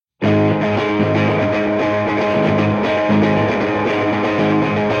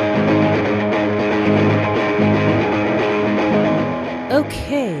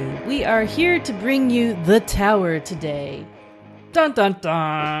are here to bring you The Tower today. Dun dun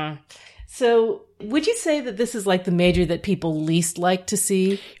dun. So, would you say that this is like the major that people least like to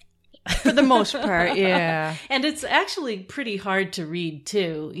see? For the most part, yeah. And it's actually pretty hard to read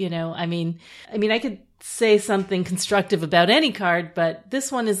too, you know. I mean, I could say something constructive about any card, but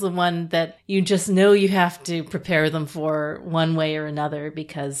this one is the one that you just know you have to prepare them for one way or another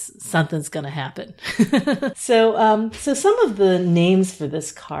because something's going to happen. So some of the names for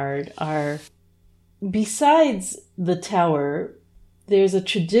this card are, besides the Tower, there's a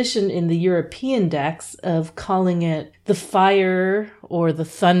tradition in the European decks of calling it the Fire or the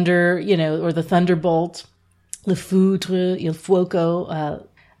Thunder, you know, or the Thunderbolt, le Foudre, il Fuoco,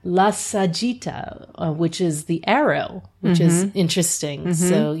 La Sagitta, which is the arrow, which is interesting. Mm-hmm.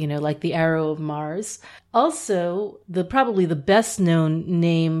 So, you know, like the arrow of Mars. Also, probably the best known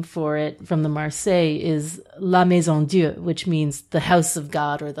name for it from the Marseille is La Maison Dieu, which means the house of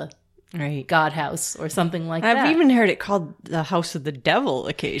God or the God house or something like that. I've even heard it called the house of the devil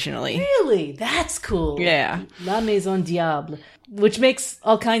occasionally. Really? That's cool. Yeah. La Maison Diable, which makes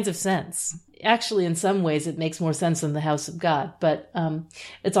all kinds of sense. Actually, in some ways, it makes more sense than the House of God. But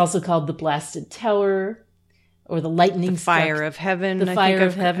it's also called the Blasted Tower or the Lightning Fire of Heaven. The Fire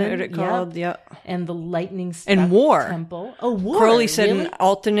of Heaven. Heard it called, yeah. And the Lightning and War. Temple. Oh, War. Crowley said really? An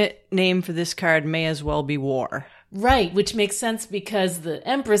alternate name for this card may as well be War. Right, which makes sense because the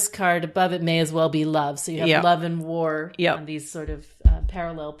Empress card above it may as well be love. So you have love and war on these sort of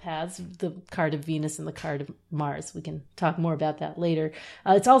parallel paths, the card of Venus and the card of Mars. We can talk more about that later.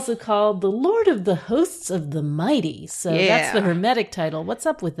 It's also called the Lord of the Hosts of the Mighty. So that's the Hermetic title. What's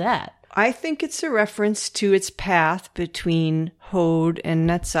up with that? I think it's a reference to its path between Hod and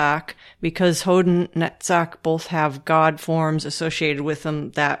Netzach, because Hod and Netzach both have god forms associated with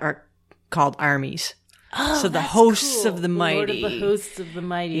them that are called armies. Oh, so the hosts cool. of the mighty. Lord of the hosts of the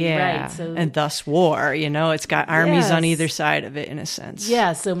mighty, yeah. right. So, and thus war, you know, it's got armies on either side of it in a sense.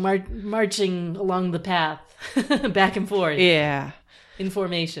 Yeah, so marching along the path, back and forth. Yeah. In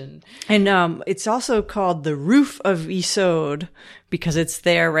formation. And it's also called the Roof of Yesod because it's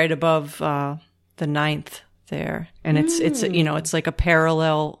there right above the ninth there. And it's you know, it's like a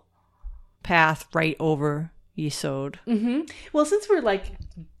parallel path right over Yesod. Mm-hmm. Well, since we're like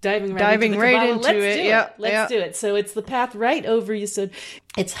diving right into it. Yep. Let's do it. So it's the path right over Yesod.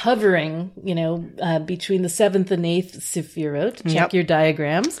 It's hovering, you know, between the 7th and 8th Sephirot. Check your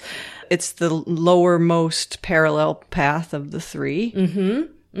diagrams. It's the lowermost parallel path of the three.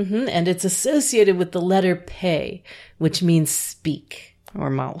 Mm-hmm. Mm-hmm. And it's associated with the letter Pe, which means speak. Or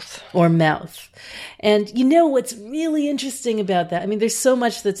mouth. Or mouth. And you know what's really interesting about that? I mean, there's so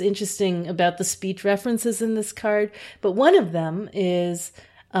much that's interesting about the speech references in this card, but one of them is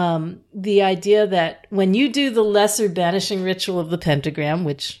the idea that when you do the lesser banishing ritual of the pentagram,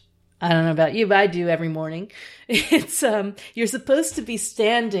 which I don't know about you, but I do every morning, it's you're supposed to be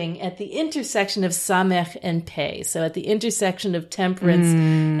standing at the intersection of Samech and Pe, so at the intersection of temperance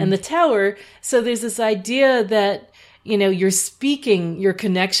and the Tower. So there's this idea that, you know, you're speaking your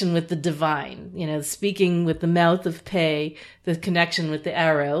connection with the divine, you know, speaking with the mouth of Pe, the connection with the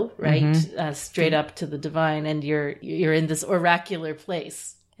arrow, right? Straight up to the divine. And you're in this oracular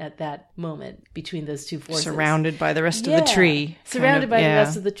place at that moment between those two forces. Surrounded by the rest of the tree. Surrounded by the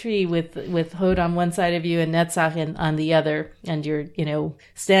rest of the tree with Hod on one side of you and Netzach on the other. And you're, you know,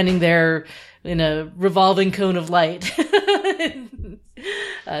 standing there in a revolving cone of light.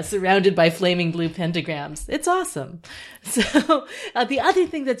 Surrounded by flaming blue pentagrams. It's awesome. So the other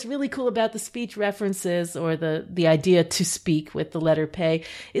thing that's really cool about the speech references or the idea to speak with the letter Pe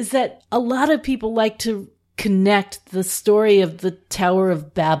is that a lot of people like to connect the story of the Tower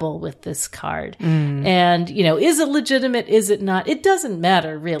of Babel with this card. And, you know, is it legitimate? Is it not? It doesn't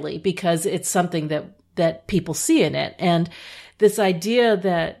matter really because it's something that people see in it. And this idea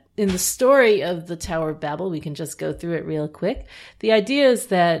that in the story of the Tower of Babel, we can just go through it real quick. The idea is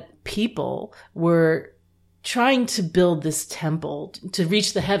that people were trying to build this temple to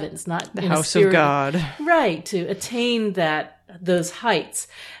reach the heavens, not the house of God. Right, to attain those heights.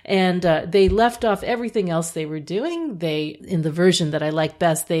 And they left off everything else they were doing. In the version that I like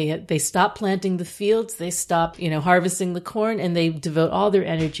best, they stopped planting the fields, they stopped, you know, harvesting the corn, and they devote all their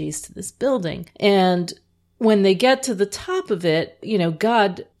energies to this building. And when they get to the top of it, you know,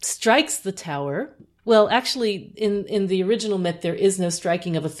 God strikes the tower. Well, actually, in the original myth, there is no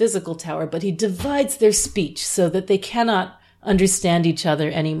striking of a physical tower, but he divides their speech so that they cannot understand each other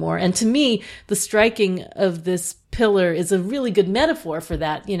anymore. And to me, the striking of this pillar is a really good metaphor for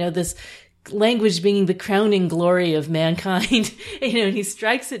that. You know, this language being the crowning glory of mankind, and he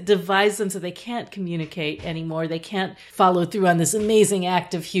strikes it, divides them so they can't communicate anymore. They can't follow through on this amazing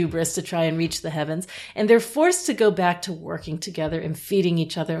act of hubris to try and reach the heavens. And they're forced to go back to working together and feeding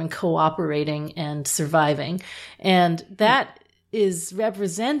each other and cooperating and surviving. And that is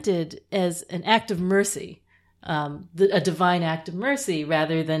represented as an act of mercy, a divine act of mercy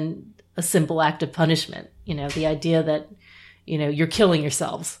rather than a simple act of punishment. The idea that, you're killing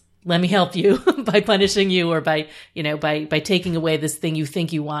yourselves. Let me help you by punishing you or by taking away this thing you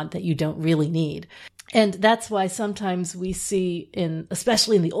think you want that you don't really need. And that's why sometimes we see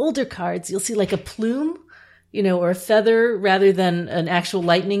especially in the older cards, you'll see like a plume, or a feather rather than an actual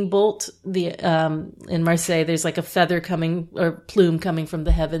lightning bolt. In Marseille, there's like a feather coming or plume coming from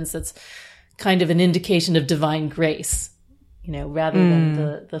the heavens. That's kind of an indication of divine grace, rather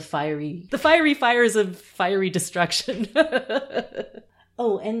than the fiery fires of fiery destruction.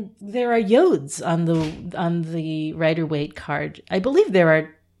 Oh, and there are yods on the Rider-Waite card. I believe there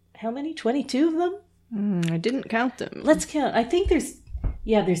are, how many? 22 of them? I didn't count them. Let's count. I think there's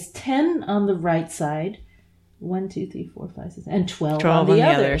 10 on the right side. 1, 2, 3, 4, 5, 6, and 12 on the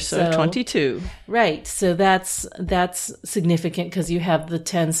other. So 22. Right. So that's significant because you have the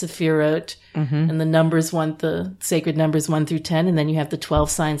 10 Sephirot and the numbers the sacred numbers 1 through 10, and then you have the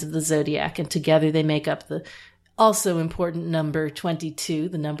 12 signs of the zodiac, and together they make up the also important number 22,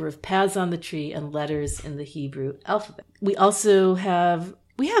 the number of paths on the tree and letters in the Hebrew alphabet. We also have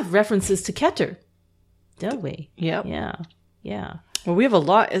references to Keter, don't we? Yep. Yeah. Well, we have a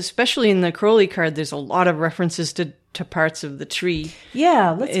lot, especially in the Crowley card, there's a lot of references to parts of the tree.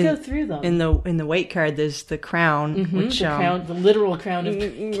 Yeah, let's go through them. In the Waite card, there's the crown, which the literal crown of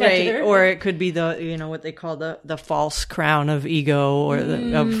Keter. Right, or it could be the what they call the false crown of ego or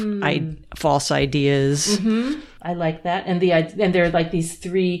of false ideas. I like that, and there are like these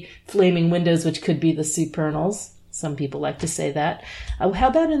 3 flaming windows, which could be the supernals. Some people like to say that. How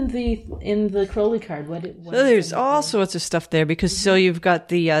about in the Crowley card? What there's all sorts of stuff there because so you've got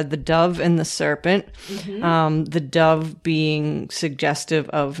the dove and the serpent. The dove being suggestive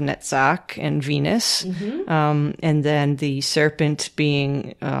of Netzach and Venus, and then the serpent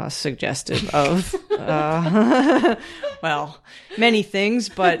being suggestive of many things,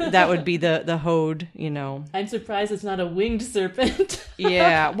 but that would be the Hod. I'm surprised it's not a winged serpent.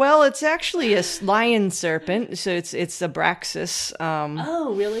 Yeah, well, it's actually a lion serpent, so it's Abraxas.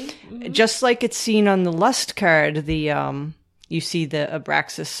 Oh, really? Just like it's seen on the Lust card, you see the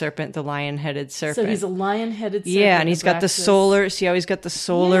Abraxas serpent, the lion-headed serpent. So he's a lion-headed serpent. Yeah, and he's got the solar. See how he's got the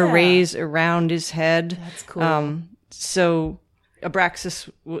solar rays around his head. That's cool. So Abraxas,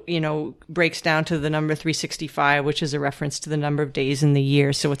 breaks down to the number 365, which is a reference to the number of days in the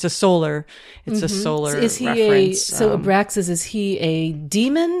year. So it's a solar reference. So Abraxas, is he a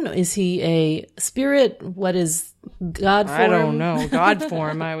demon? Is he a spirit? What is God form? I don't know. God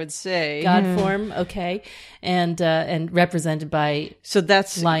form, I would say. God form, okay. And represented by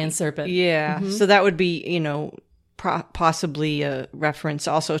that's lion serpent. Yeah. So that would be, possibly a reference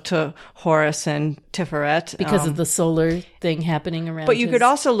also to Horus and Tiferet. Because of the solar thing happening around. But you could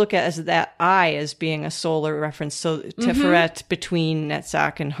also look at that eye as being a solar reference. So Tiferet between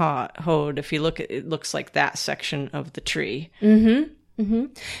Netzach and Hod, if you look at it, looks like that section of the tree.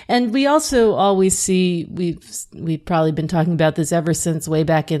 And we also always see, we've probably been talking about this ever since way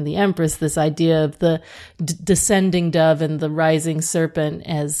back in the Empress, this idea of the descending dove and the rising serpent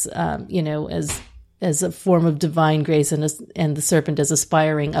as, as a form of divine grace, and the serpent as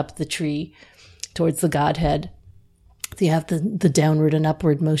aspiring up the tree towards the Godhead. So you have the downward and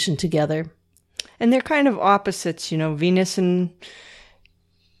upward motion together. And they're kind of opposites, Venus and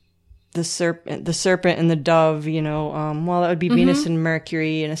the serpent and the dove, that would be Venus and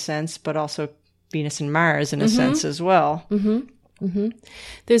Mercury in a sense, but also Venus and Mars in a sense as well.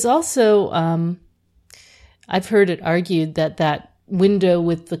 There's also, I've heard it argued that window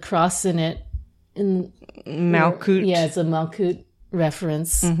with the cross in it, in Malkut. It's a Malkut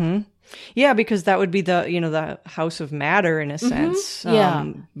reference. Yeah, because that would be the house of matter in a sense,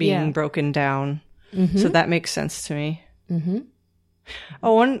 being broken down. So that makes sense to me.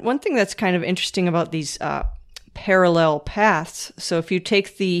 Oh, one thing that's kind of interesting about these parallel paths. So if you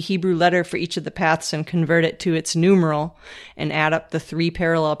take the Hebrew letter for each of the paths and convert it to its numeral and add up the 3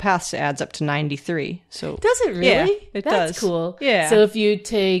 parallel paths, it adds up to 93. So does it really? Yeah, it That's does. Cool. Yeah. So if you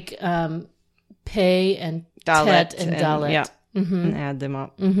take Pei and Tet and Dalet, and add them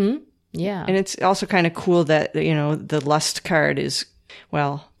up. Yeah. And it's also kind of cool that, the Lust card is,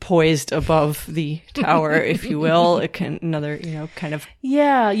 poised above the tower, if you will. It can another, kind of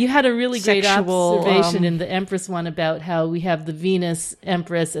Yeah, you had a really great sexual, observation in the Empress one about how we have the Venus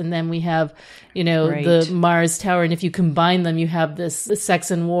Empress and then we have, Right. the Mars Tower. And if you combine them, you have this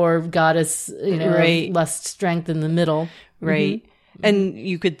sex and war goddess, Right. lust, strength in the middle. right. And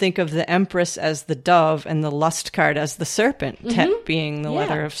you could think of the Empress as the dove and the lust card as the serpent, Tet being the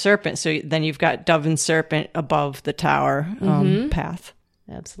letter of serpent. So then you've got dove and serpent above the tower path.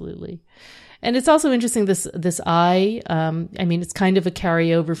 Absolutely. And it's also interesting, this eye, it's kind of a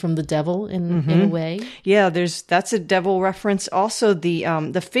carryover from the devil in a way. Yeah, that's a devil reference. Also,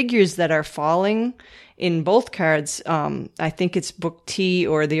 the figures that are falling in both cards, I think it's Book T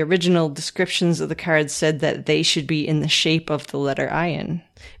or the original descriptions of the cards said that they should be in the shape of the letter Ayin.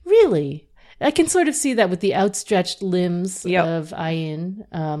 Really? I can sort of see that with the outstretched limbs Yep. of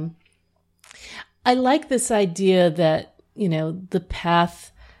Ayin. I like this idea that, the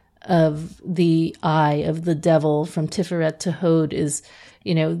path of the eye of the devil from Tiferet to Hod is,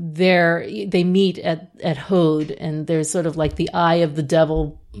 they meet at Hod, and there's sort of like the eye of the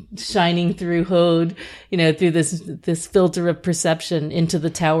devil shining through Hod, through this filter of perception into the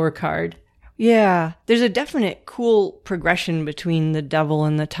tower card. Yeah, there's a definite cool progression between the devil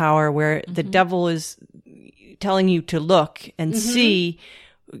and the tower where the devil is telling you to look and see,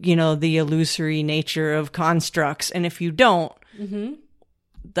 the illusory nature of constructs. And if you don't,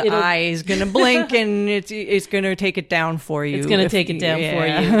 the eye is going to blink and it's going to take it down for you. It's going to take it down for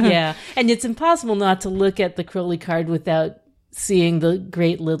you. Yeah. And it's impossible not to look at the Crowley card without seeing the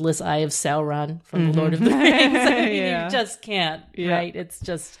great lidless eye of Sauron from the Lord of the Rings. You just can't, right? It's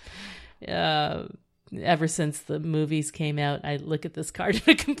just, ever since the movies came out, I look at this card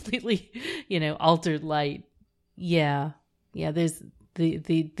in a completely, altered light. Yeah. Yeah. There's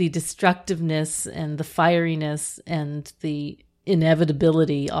the destructiveness and the fieriness and the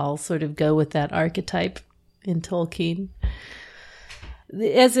inevitability all sort of go with that archetype in Tolkien.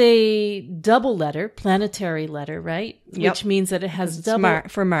 As a double letter, planetary letter, right? Yep. Which means that it has It's double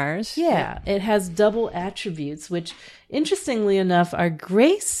for Mars. Yeah, it has double attributes, which interestingly enough are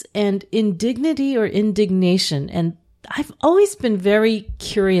grace and indignity or indignation. And I've always been very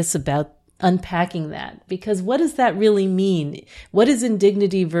curious about unpacking that, because what does that really mean? What is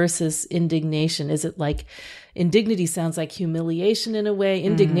indignity versus indignation? Is it like indignity sounds like humiliation in a way?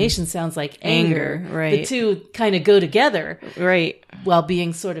 Indignation sounds like anger. Right. The two kind of go together. Right. While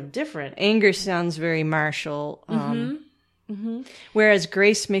being sort of different. Anger sounds very martial. Whereas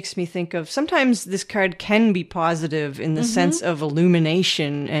grace makes me think of, sometimes this card can be positive in the sense of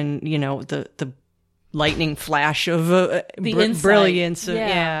illumination and, the lightning flash of brilliance.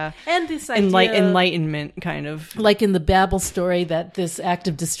 And this idea, enlightenment kind of. Like in the Babel story, that this act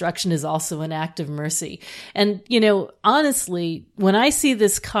of destruction is also an act of mercy. And, honestly, when I see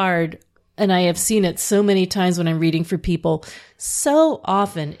this card, and I have seen it so many times when I'm reading for people, so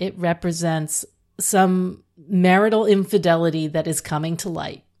often it represents some marital infidelity that is coming to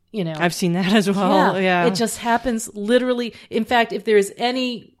light. I've seen that as well. Yeah. It just happens literally. In fact, if there's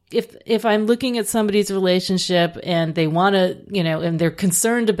any, if I'm looking at somebody's relationship and they want to, and they're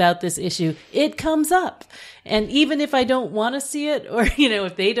concerned about this issue, it comes up. And even if I don't want to see it, or,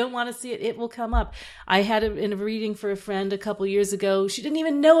 if they don't want to see it, it will come up. I had it in a reading for a friend a couple years ago. She didn't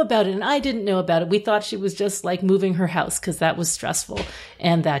even know about it, and I didn't know about it. We thought she was just like moving her house because that was stressful.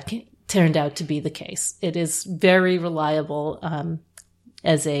 And that turned out to be the case. It is very reliable,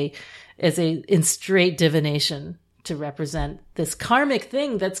 as in straight divination, to represent this karmic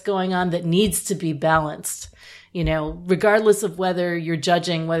thing that's going on that needs to be balanced. Regardless of whether you're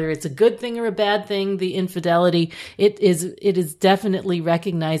judging whether it's a good thing or a bad thing, the infidelity, it is definitely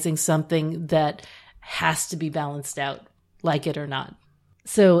recognizing something that has to be balanced out, like it or not.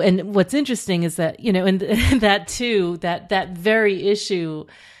 So, and what's interesting is that, and that too, that very issue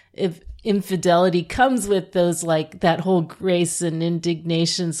of infidelity comes with those, like, that whole grace and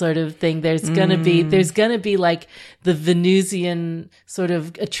indignation sort of thing. There's gonna be like the Venusian sort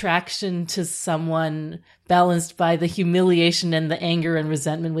of attraction to someone balanced by the humiliation and the anger and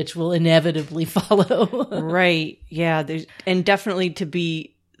resentment, which will inevitably follow. Right. Yeah. And definitely to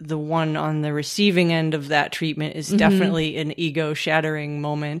be the one on the receiving end of that treatment is definitely an ego shattering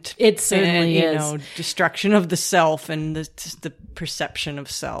moment. It certainly is. Destruction of the self and the perception of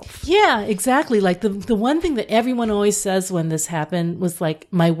self. Yeah, exactly. Like the one thing that everyone always says when this happened was like,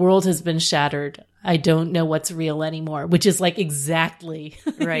 my world has been shattered. I don't know what's real anymore, which is like exactly,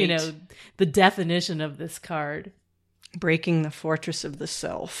 right. The definition of this card. Breaking the fortress of the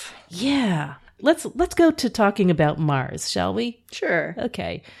self. Yeah. Let's go to talking about Mars, shall we? Sure.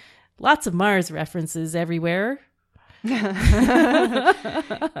 Okay. Lots of Mars references everywhere.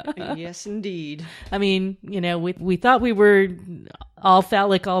 Yes, indeed. I mean, we thought we were all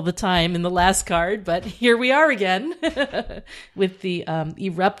phallic all the time in the last card, but here we are again with the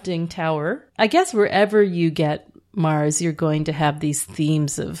erupting tower. I guess wherever you get Mars, you're going to have these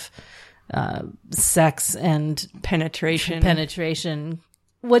themes of sex and penetration.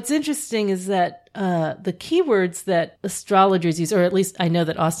 What's interesting is that the keywords that astrologers use, or at least I know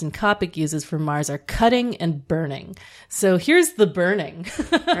that Austin Coppock uses for Mars, are cutting and burning. So here's the burning.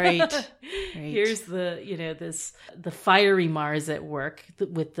 Right. Here's the, the fiery Mars at work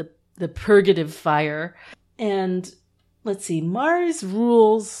with the purgative fire. And let's see, Mars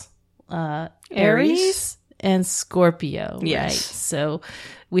rules Aries and Scorpio, yes. Right? So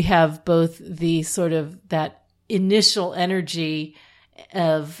we have both the sort of that initial energy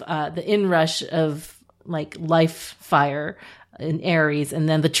of the inrush of like life fire in Aries, and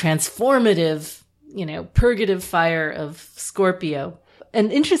then the transformative, purgative fire of Scorpio.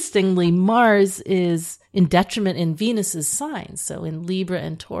 And interestingly, Mars is in detriment in Venus's signs, so in Libra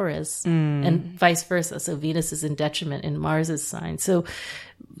and Taurus, and vice versa. So Venus is in detriment in Mars's sign. So,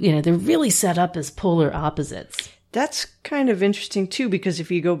 they're really set up as polar opposites. That's kind of interesting too, because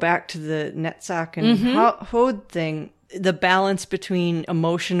if you go back to the Netzach and Hod thing, the balance between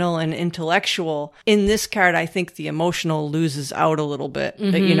emotional and intellectual, in this card, I think the emotional loses out a little bit.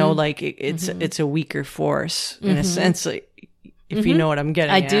 It's a weaker force in a sense. If you know what I'm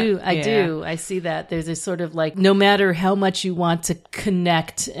getting at. I do. I see that. There's a sort of like, no matter how much you want to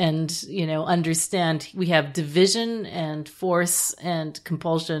connect and, understand, we have division and force and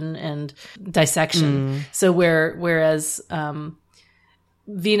compulsion and dissection. So whereas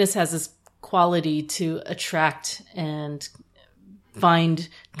Venus has this quality to attract and find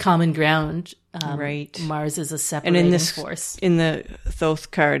common ground. Right. Mars is a separating force. In the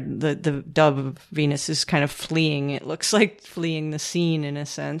Thoth card, the dove of Venus is kind of fleeing. It looks like fleeing the scene in a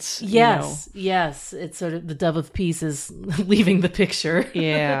sense. Yes. Yes. It's sort of the dove of peace is leaving the picture.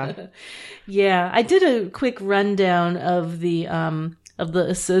 Yeah. Yeah. I did a quick rundown of the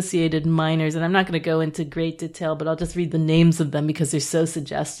associated minors, and I'm not going to go into great detail, but I'll just read the names of them because they're so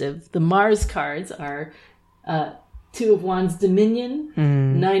suggestive. The Mars cards are Two of Wands Dominion,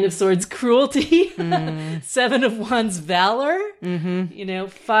 Nine of Swords Cruelty, Seven of Wands Valor,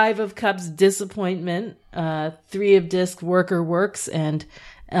 Five of Cups Disappointment, Three of Discs Worker Works, and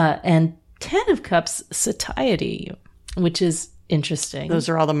 10 of Cups Satiety, which is interesting. Those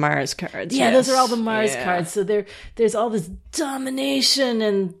are all the Mars cards. Yeah, those are all the Mars cards. So there's all this domination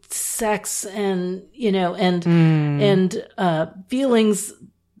and sex and, and feelings,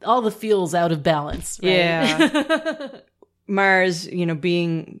 all the feels out of balance. Right? Yeah. Mars,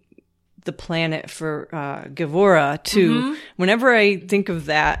 being the planet for Gevurah too. Whenever I think of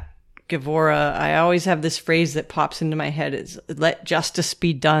that, Gevurah, I always have this phrase that pops into my head is, let justice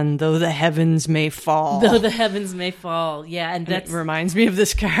be done, though the heavens may fall. Though the heavens may fall. Yeah. And that reminds me of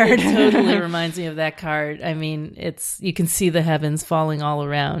this card. It totally reminds me of that card. I mean, you can see the heavens falling all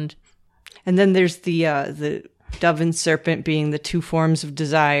around. And then there's the dove and serpent being the two forms of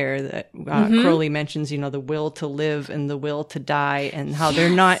desire that Crowley mentions, the will to live and the will to die, and how they're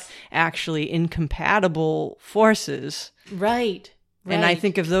not actually incompatible forces. Right. And I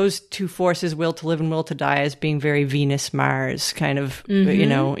think of those two forces, will to live and will to die, as being very Venus-Mars kind of,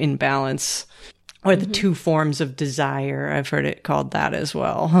 in balance. Or the two forms of desire. I've heard it called that as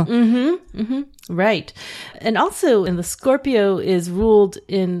well. Right. And also, the Scorpio is ruled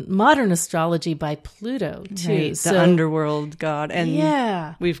in modern astrology by Pluto, too. Right, the underworld god.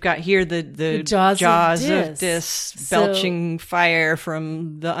 And we've got here the jaws of Dis belching fire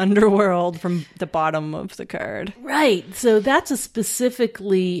from the underworld, from the bottom of the card. Right. So that's a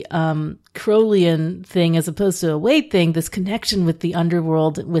specifically Crowleyan thing as opposed to a Wade thing, this connection with the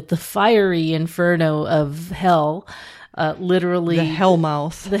underworld, with the fiery inferno of hell. Literally the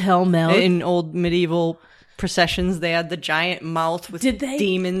hellmouth. The hellmouth. In old medieval processions, they had the giant mouth with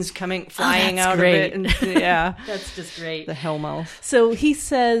demons flying out great. of it. And, yeah. That's just great. The hellmouth. So he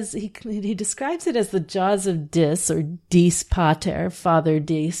says, he describes it as the jaws of Dis, or Dis Pater, Father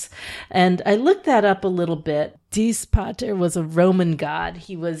Dis. And I looked that up a little bit. Dis Pater was a Roman god.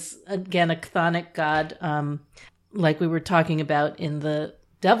 He was, again, a chthonic god, like we were talking about in the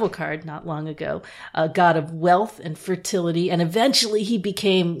Devil card not long ago, a god of wealth and fertility. And eventually he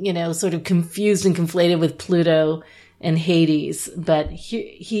became, sort of confused and conflated with Pluto and Hades, but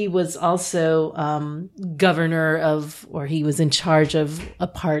he was also governor of, or he was in charge of a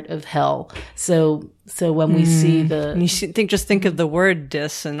part of hell. So when we see just think of the word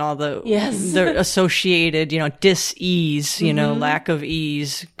dis and all the yes. the associated, dis-ease, lack of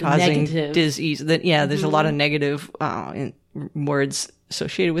ease causing dis-ease. There's a lot of negative words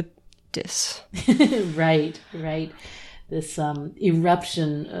associated with dis. Right. This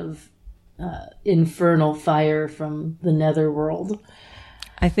eruption of infernal fire from the netherworld.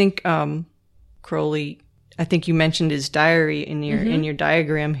 I think Crowley, I think you mentioned his diary in your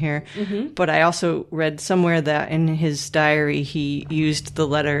diagram here, but I also read somewhere that in his diary he used the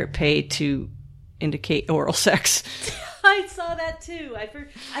letter Pe to indicate oral sex. I saw that too. I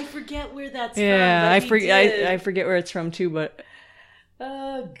forget where that's from. Yeah, I forget where it's from too, but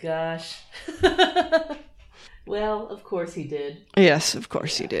oh gosh. Well, of course he did. Yes, of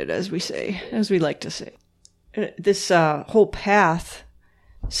course he did, as we like to say. This whole path,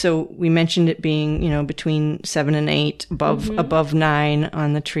 so we mentioned it being, between 7 and 8, above 9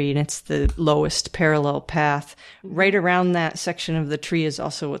 on the tree, and it's the lowest parallel path. Right around that section of the tree is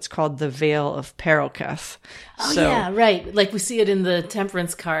also what's called the Vale of Paralketh. Oh, yeah, right. Like we see it in the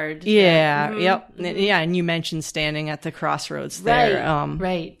Temperance card. Yeah, yep. Yeah, and you mentioned standing at the crossroads there.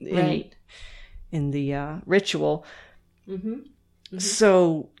 Right. In the ritual.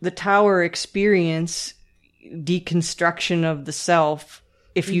 So the tower experience, deconstruction of the self,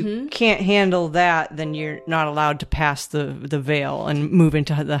 if you can't handle that, then you're not allowed to pass the veil and move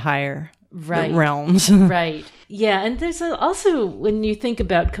into the higher realms. Right. Yeah. And there's also, when you think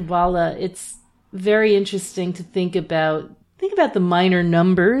about Kabbalah, it's very interesting to think about the minor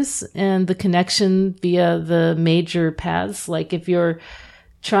numbers and the connection via the major paths. Like if you're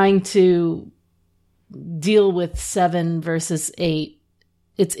trying to deal with 7 versus 8,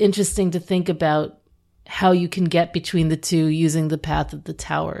 it's interesting to think about how you can get between the two using the path of the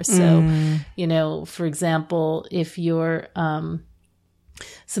tower. So, for example, if you're,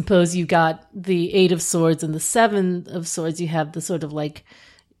 suppose you got the 8 of swords and the 7 of swords, you have the sort of like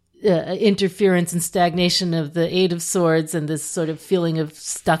interference and stagnation of the 8 of swords and this sort of feeling of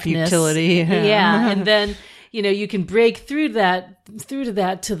stuckness. Futility. Yeah. And then, you can break through to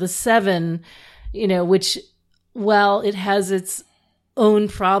that to the 7, which, while it has its own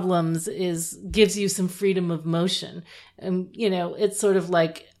problems, gives you some freedom of motion. And, it's sort of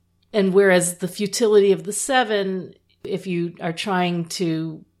like, and whereas the futility of the 7, if you are trying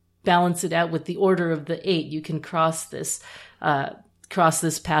to balance it out with the order of the 8, you can cross this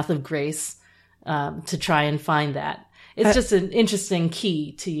path of grace, to try and find that. It's just an interesting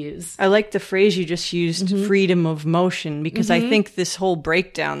key to use. I like the phrase you just used, freedom of motion, because I think this whole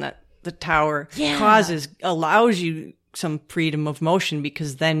breakdown that the tower causes allows you some freedom of motion,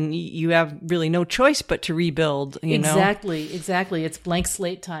 because then you have really no choice but to rebuild, Exactly. It's blank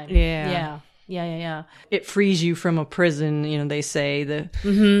slate time. Yeah. It frees you from a prison, they say, the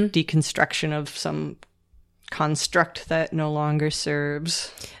deconstruction of some construct that no longer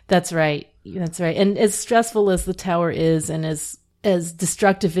serves. That's right. And as stressful as the tower is, and as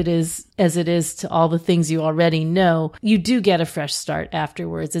destructive as it is to all the things you already know, you do get a fresh start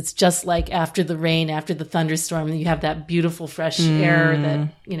afterwards. It's just like after the rain, after the thunderstorm, you have that beautiful fresh air that,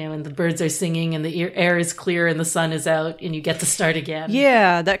 and the birds are singing and the air is clear and the sun is out and you get to start again.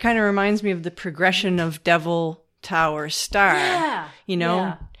 Yeah, that kind of reminds me of the progression of Devil Tower Star. Yeah.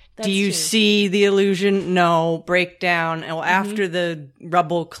 Yeah. Do you see the illusion? No. Breakdown. Well, after the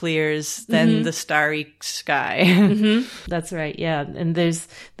rubble clears, then the starry sky. That's right. Yeah. And there's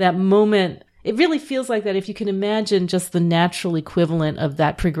that moment. It really feels like that if you can imagine just the natural equivalent of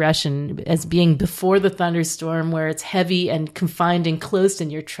that progression as being before the thunderstorm, where it's heavy and confined and closed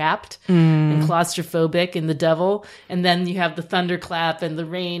and you're trapped and claustrophobic in the devil. And then you have the thunderclap and the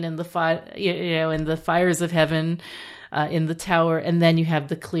rain and and the fires of heaven. In the tower, and then you have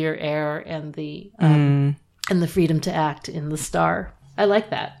the clear air and the freedom to act in the star. I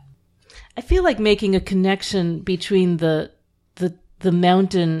like that. I feel like making a connection between the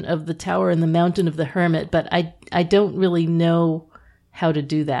mountain of the tower and the mountain of the hermit, but I don't really know how to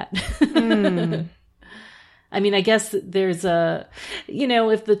do that. I mean, I guess there's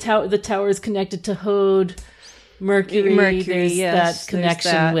if the tower is connected to Hode, Mercury, there's that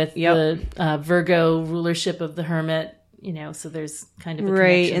connection with the Virgo rulership of the hermit. So there's kind of a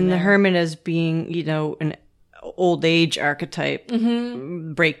connection and there. The hermit as being, an old age archetype.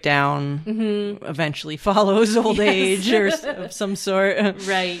 Breakdown eventually follows old age or of some sort.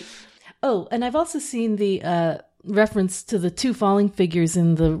 Right. Oh, and I've also seen the reference to the two falling figures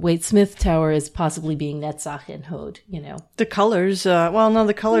in the Waite-Smith Tower as possibly being Netzach and Hod, The colors,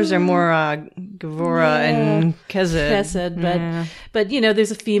 the colors are more Gevurah and Kesed. But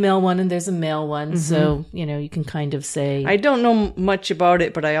there's a female one and there's a male one, so, you can kind of say... I don't know much about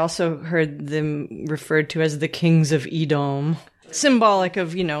it, but I also heard them referred to as the kings of Edom. Symbolic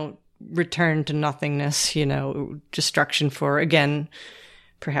of, return to nothingness, destruction for, again...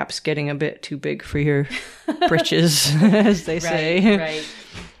 perhaps getting a bit too big for your britches, as they say.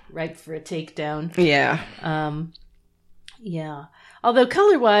 Right for a takedown. Yeah. Yeah. Although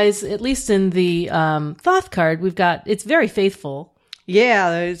color-wise, at least in the Thoth card, it's very faithful.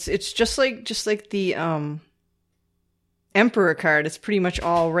 Yeah, it's just like the Emperor card. It's pretty much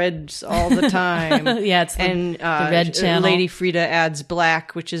all reds all the time. Yeah, it's the red channel. Lady Frida adds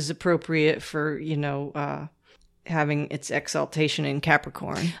black, which is appropriate for, having its exaltation in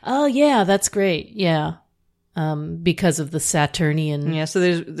Capricorn. Oh yeah, that's great. Yeah. Because of the Saturnian. Yeah, so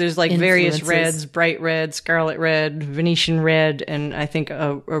there's like various reds, bright red, scarlet red, Venetian red, and I think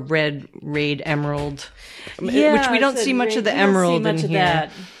a red raid emerald. Yeah, which we don't see much of the emerald in here.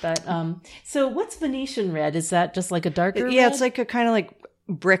 But so what's Venetian red? Is that just like a darker red? Yeah, it's like a kind of like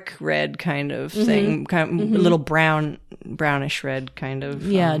brick red kind of thing, kind of a little brownish red kind of.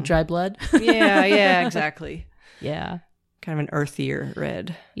 Yeah, dry blood. yeah, exactly. Yeah. Kind of an earthier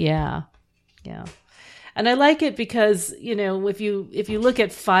red. Yeah. Yeah. And I like it because, if you look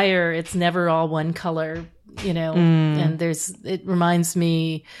at fire, it's never all one color, and it reminds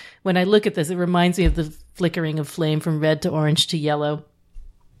me, when I look at this, it reminds me of the flickering of flame from red to orange to yellow.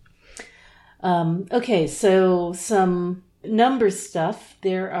 Okay, so some number stuff.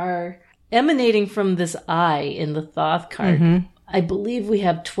 There are emanating from this eye in the Thoth card. I believe we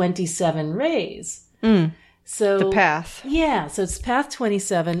have 27 rays. So the path. Yeah, so it's path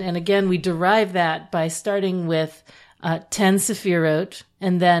 27. And again, we derive that by starting with 10 Sephirot,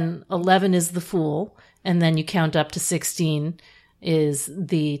 and then 11 is the Fool, and then you count up to 16 is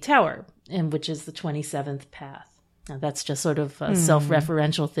the Tower, and which is the 27th path. Now, that's just sort of a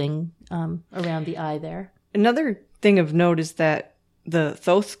self-referential thing around the eye there. Another thing of note is that the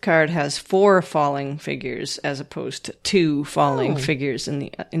Thoth card has 4 falling figures as opposed to 2 falling figures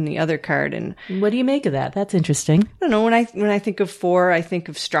in the other card. And what do you make of that? That's interesting. I don't know. When I think of 4, I think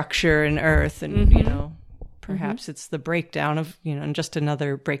of structure and earth, and perhaps it's the breakdown of and just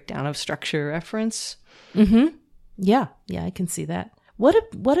another breakdown of structure reference. Yeah, I can see that.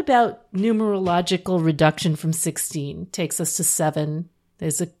 What about numerological reduction from 16 takes us to 7?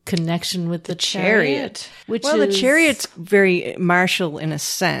 There's a connection with the chariot. The chariot's very martial in a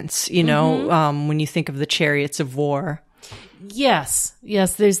sense, when you think of the chariots of war. Yes,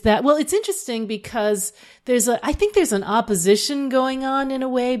 there's that. Well, it's interesting because I think there's an opposition going on in a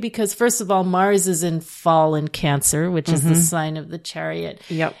way, because first of all, Mars is in fall in Cancer, which is the sign of the chariot.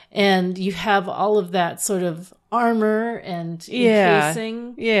 Yep. And you have all of that sort of armor and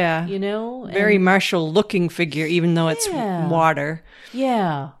encasing. Yeah. Very martial looking figure, even though it's water.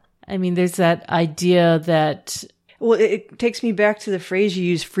 Yeah. I mean, there's that idea that... Well, it takes me back to the phrase you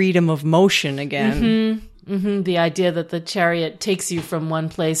use, freedom of motion again. The idea that the chariot takes you from one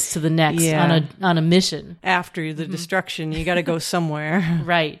place to the next on a mission. After the destruction, you got to go somewhere.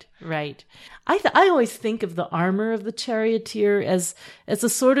 Right. I always think of the armor of the charioteer as a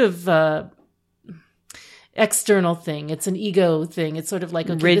sort of... external thing. It's an ego thing. It's sort of like,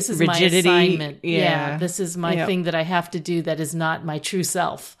 okay, this is rigidity, my assignment. Yeah. This is my thing that I have to do that is not my true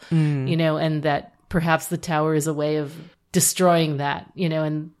self, and that perhaps the tower is a way of destroying that,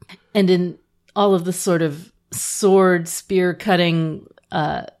 and in all of the sort of sword, spear cutting,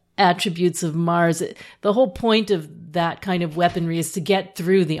 attributes of Mars, the whole point of that kind of weaponry is to get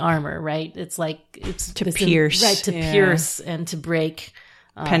through the armor, right? It's like, it's to pierce. Pierce and to break.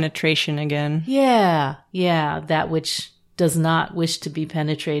 Penetration again. Yeah, that which does not wish to be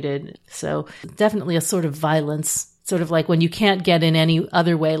penetrated. So definitely a sort of violence, sort of like when you can't get in any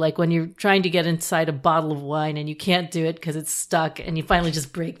other way, like when you're trying to get inside a bottle of wine and you can't do it because it's stuck and you finally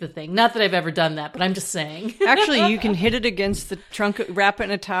just break the thing. Not that I've ever done that, but I'm just saying. Actually, you can hit it against the trunk, wrap it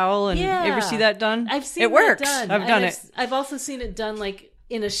in a towel, and you ever see that done? I've seen it works. Done. I've done it. I've also seen it done like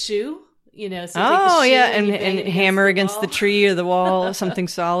in a shoe. So and hammer against the tree or the wall, something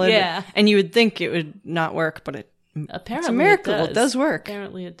solid. Yeah. And you would think it would not work, but apparently it's a miracle. It does work.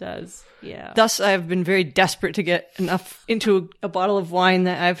 Apparently it does. Yeah. Thus, I've been very desperate to get enough into a bottle of wine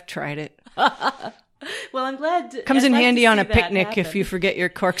that I've tried it. Well, I'm glad. Comes in handy on a picnic if you forget your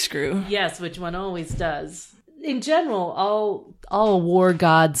corkscrew. Yes, which one always does. In general, all war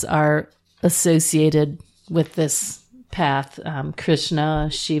gods are associated with this path. Krishna,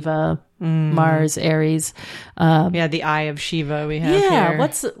 Shiva, Mars, Aries. Yeah, the Eye of Shiva we have Yeah, here.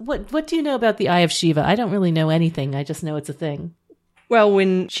 what do you know about the Eye of Shiva? I don't really know anything. I just know it's a thing. Well,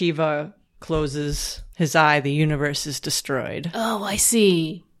 when Shiva closes his eye, the universe is destroyed. Oh, I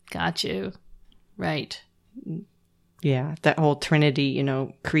see. Got you. Right. Yeah, that whole trinity,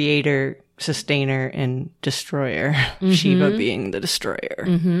 creator, sustainer, and destroyer. Shiva being the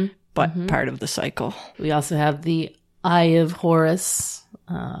destroyer, but part of the cycle. We also have the Eye of Horus.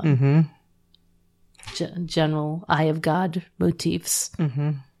 General Eye of God motifs.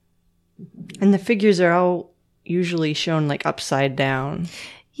 And the figures are all usually shown like upside down.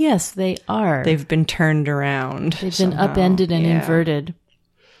 Yes, they are. They've been turned around. They've been upended and inverted.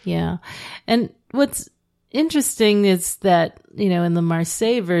 Yeah. And what's interesting is that, in the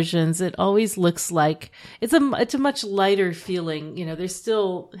Marseille versions, it always looks like it's a much lighter feeling. They're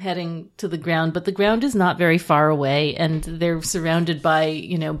still heading to the ground, but the ground is not very far away, and they're surrounded by,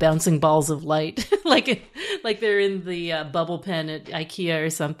 bouncing balls of light, like they're in the bubble pen at IKEA or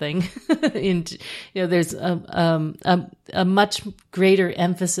something. And, there's a much greater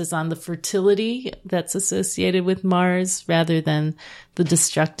emphasis on the fertility that's associated with Mars rather than the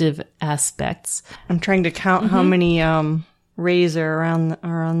destructive aspects. I'm trying to count how many rays are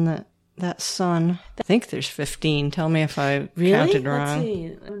on that sun. I think there's 15. Tell me if I counted wrong. Let's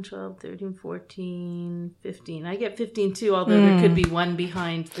see. 12, 13, 14, 15. I get 15 too, although there could be one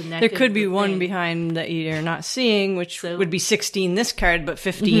behind the neck. There could be one behind that you're not seeing, which would be 16 this card, but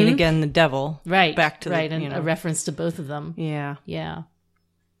 15 again the devil. Right. Back to and a reference to both of them. Yeah. Yeah.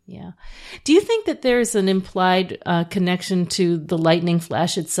 Yeah. Do you think that there's an implied connection to the lightning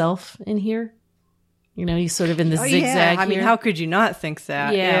flash itself in here? You sort of in the zigzag yeah. I mean, here. how could you not think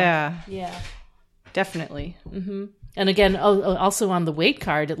that? Yeah. Definitely. Mm-hmm. And again, also on the weight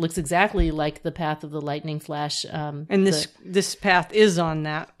card, it looks exactly like the path of the lightning flash. And this path is on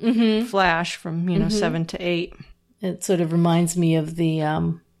that flash from, 7 to 8. It sort of reminds me of the,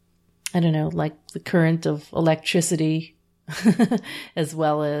 like the current of electricity, as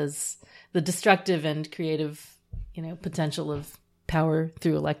well as the destructive and creative, potential of power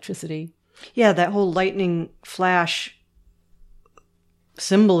through electricity. Yeah, that whole lightning flash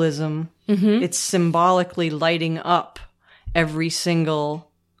symbolism, it's symbolically lighting up every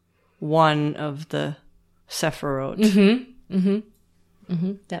single one of the Sephiroth.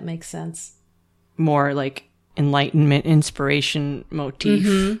 That makes sense. More like enlightenment, inspiration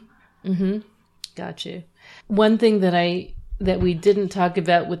motif. Got you. One thing that we didn't talk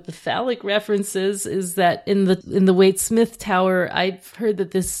about with the phallic references is that in the Waite Smith Tower, I've heard that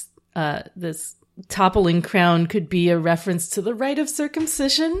this toppling crown could be a reference to the rite of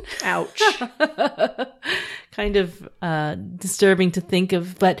circumcision. Ouch. Kind of disturbing to think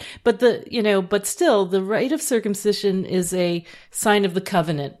of, but still the rite of circumcision is a sign of the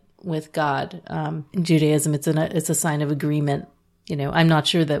covenant with God. In Judaism, it's a sign of agreement. I'm not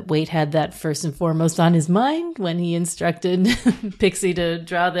sure that Waite had that first and foremost on his mind when he instructed Pixie to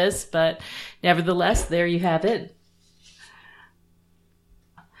draw this, but nevertheless, there you have it.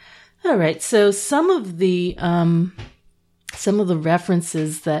 All right, so some of the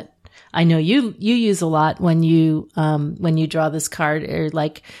references that I know you use a lot when you draw this card are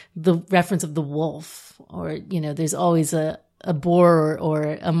like the reference of the wolf, or there's always a boar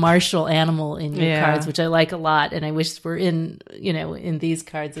or a martial animal in your cards, which I like a lot, and I wish were in these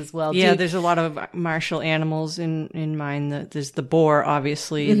cards as well. Yeah, there's a lot of martial animals in mine. There's the boar,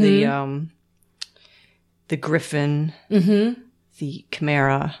 obviously, the griffin, the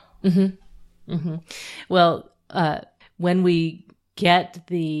chimera. Well, when we get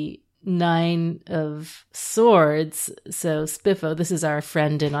the 9 of Swords, so Spiffo, this is our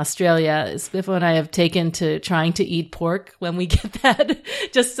friend in Australia, Spiffo and I have taken to trying to eat pork when we get that,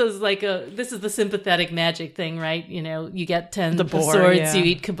 just as this is the sympathetic magic thing, right? You get 10 of Swords, you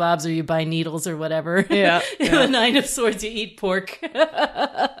eat kebabs, or you buy needles or whatever. Yeah. The 9 of Swords, you eat pork.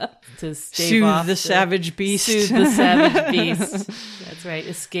 To soothe the savage beast. Soothe the savage beast. That's right.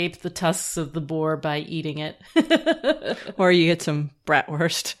 Escape the tusks of the boar by eating it. Or you get some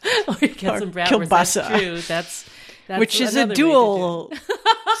bratwurst. Or you get some bratwurst. Kielbasa. That's true. That's which is a dual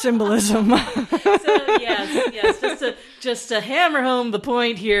symbolism. So yes. Just to hammer home the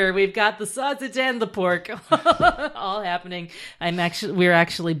point here, we've got the sausage and the pork all happening. We're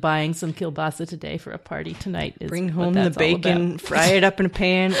actually buying some kielbasa today for a party tonight. Bring home the bacon, fry it up in a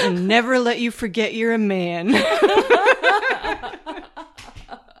pan, and never let you forget you're a man.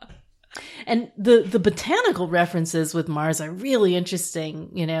 And the botanical references with Mars are really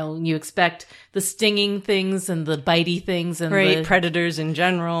interesting. You expect the stinging things and the bitey things and predators in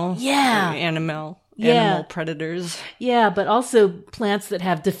general. Yeah. Animal animal predators. Yeah, but also plants that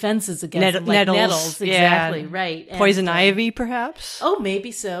have defenses against them, like nettles. Exactly, right. Poison ivy, perhaps? Oh,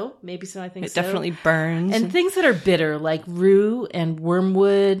 maybe so. Maybe so, I think It definitely burns. And things that are bitter, like rue and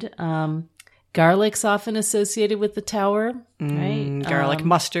wormwood. Garlic's often associated with the tower, right? Garlic,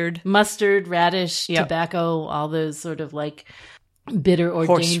 mustard, radish, tobacco, all those sort of like bitter or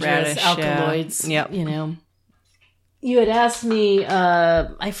dangerous alkaloids. You know. You had asked me,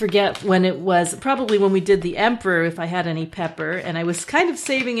 I forget when it was, probably when we did the Emperor, if I had any pepper, and I was kind of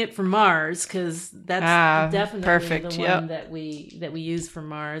saving it for Mars because that's definitely perfect. The one that we use for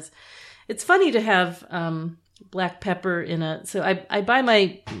Mars. It's funny to have black pepper in a. So I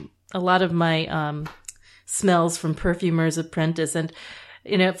buy a lot of my smells from Perfumer's Apprentice, and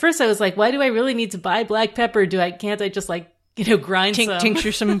at first I was like, why do I really need to buy black pepper? Can't I just grind some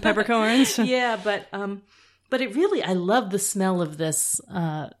tincture some peppercorns? Yeah, but it really, I love the smell of this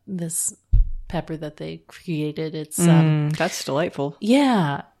this pepper that they created. It's that's delightful.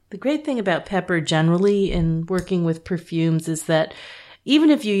 Yeah, the great thing about pepper generally in working with perfumes is that even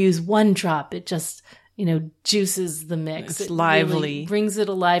if you use one drop, it just juices the mix. It's lively. Really brings it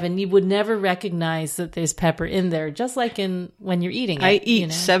alive, and you would never recognize that there's pepper in there, just like when you're eating it. I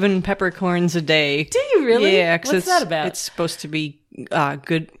eat 7 peppercorns a day. Do you really? Yeah. What's that about? It's supposed to be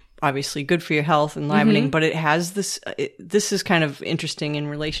good, obviously good for your health and livening, but it has this, this is kind of interesting in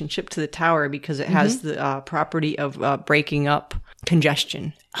relationship to the tower because it has the property of breaking up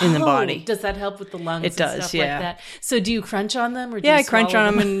congestion in the body. Does that help with the lungs? It does, and stuff yeah. like that? So do you crunch on them? Or do you I crunch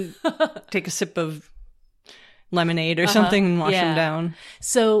on them and take a sip of lemonade or something and wash them down.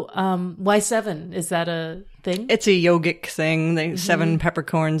 So why 7? Is that a thing? It's a yogic thing. 7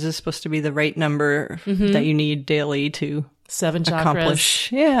 peppercorns is supposed to be the right number that you need daily to 7 chakras.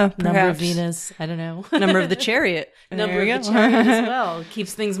 Accomplish. Yeah, perhaps. Number of Venus. I don't know. Number of the chariot. Number of the chariot as well.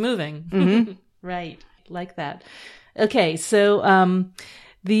 Keeps things moving. Right. Like that. Okay. So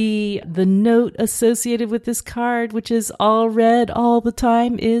the note associated with this card, which is all red all the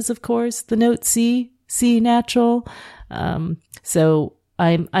time, is of course the note C natural. So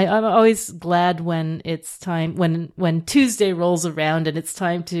I'm always glad when it's time, when Tuesday rolls around and it's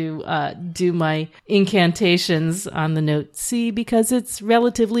time to do my incantations on the note C, because it's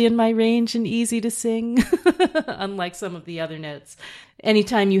relatively in my range and easy to sing, unlike some of the other notes.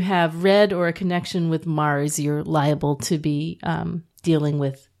 Anytime you have red or a connection with Mars, you're liable to be dealing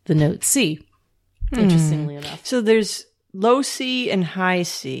with the note C, interestingly enough. So there's low C and high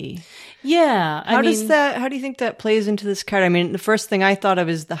C. Yeah. How do you think that plays into this card? I mean, the first thing I thought of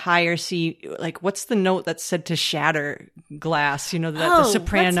is the higher C. Like, what's the note that's said to shatter glass? The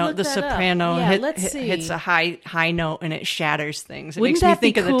soprano hits a high note and it shatters things. It makes me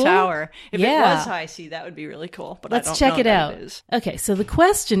think of the tower. If it was high C, that would be really cool. But let's check it out. Okay, so the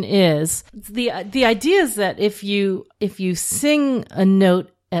question is, the idea is that if you sing a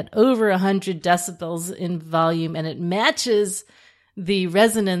note at over 100 decibels in volume and it matches the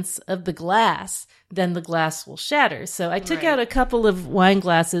resonance of the glass, then the glass will shatter. So I took out a couple of wine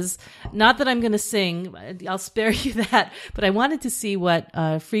glasses. Not that I'm going to sing, I'll spare you that, but I wanted to see what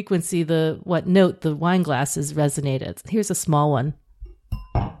frequency, what note the wine glasses resonated. Here's a small one.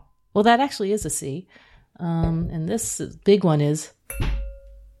 Well, that actually is a C. And this big one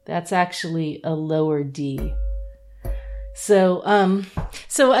that's actually a lower D. So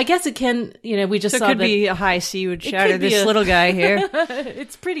I guess it can, we just saw it could that be a high C would shatter this little guy here.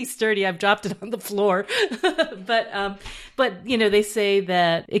 It's pretty sturdy. I've dropped it on the floor, but they say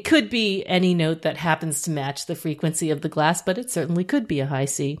that it could be any note that happens to match the frequency of the glass, but it certainly could be a high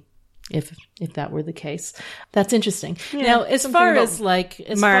C if that were the case. That's interesting. Yeah, now, as far as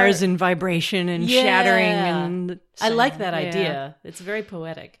Mars and vibration and shattering and I like that idea. It's very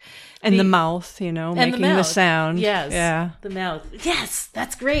poetic. And the mouth, making the sound. Yes. Yeah. The mouth. Yes,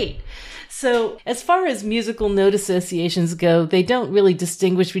 that's great. So as far as musical note associations go, they don't really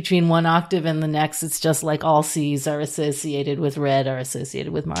distinguish between one octave and the next. It's just like all C's are associated with red, are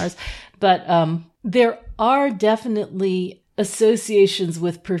associated with Mars. But there are definitely associations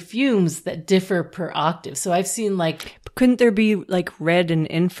with perfumes that differ per octave. So I've seen couldn't there be red and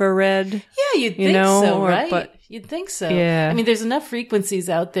infrared? Yeah, you'd think so, right? You'd think so. Yeah. I mean, there's enough frequencies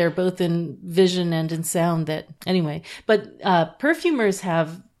out there, both in vision and in sound that, anyway. But perfumers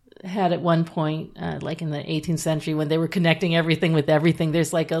have had at one point, like in the 18th century, when they were connecting everything with everything,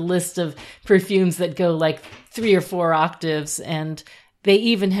 there's a list of perfumes that go 3 or 4 octaves. And they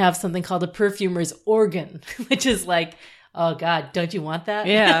even have something called a perfumer's organ, which is oh God, don't you want that?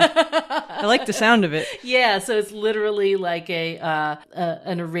 Yeah. I like the sound of it. Yeah. So it's literally like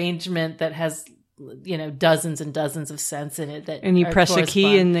an arrangement that has dozens and dozens of scents in it that. And you press a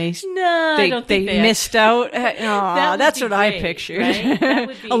key and I don't think they missed out. Oh, that's what I pictured. Right? That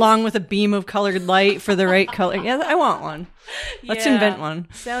would be... Along with a beam of colored light for the right color. Yeah, I want one. Let's invent one.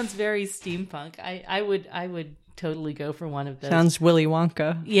 Sounds very steampunk. I would totally go for one of those. Sounds Willy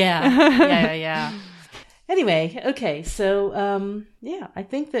Wonka. Yeah. Anyway, okay, so I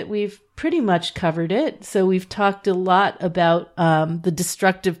think that we've pretty much covered it. So we've talked a lot about the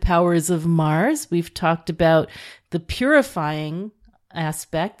destructive powers of Mars. We've talked about the purifying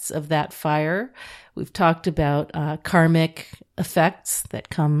aspects of that fire. We've talked about karmic effects that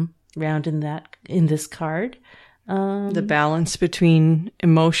come around in this card. The balance between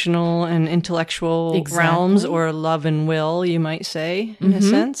emotional and intellectual realms, or love and will, you might say, in a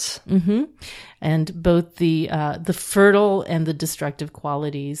sense. Mm-hmm. And both the fertile and the destructive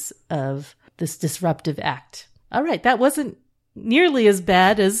qualities of this disruptive act. All right, that wasn't nearly as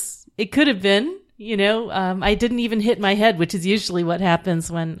bad as it could have been. I didn't even hit my head, which is usually what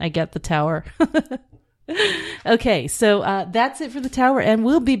happens when I get the tower. Okay, so that's it for the tower, and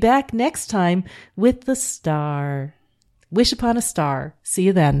we'll be back next time with the star. Wish upon a star. See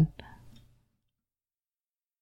you then.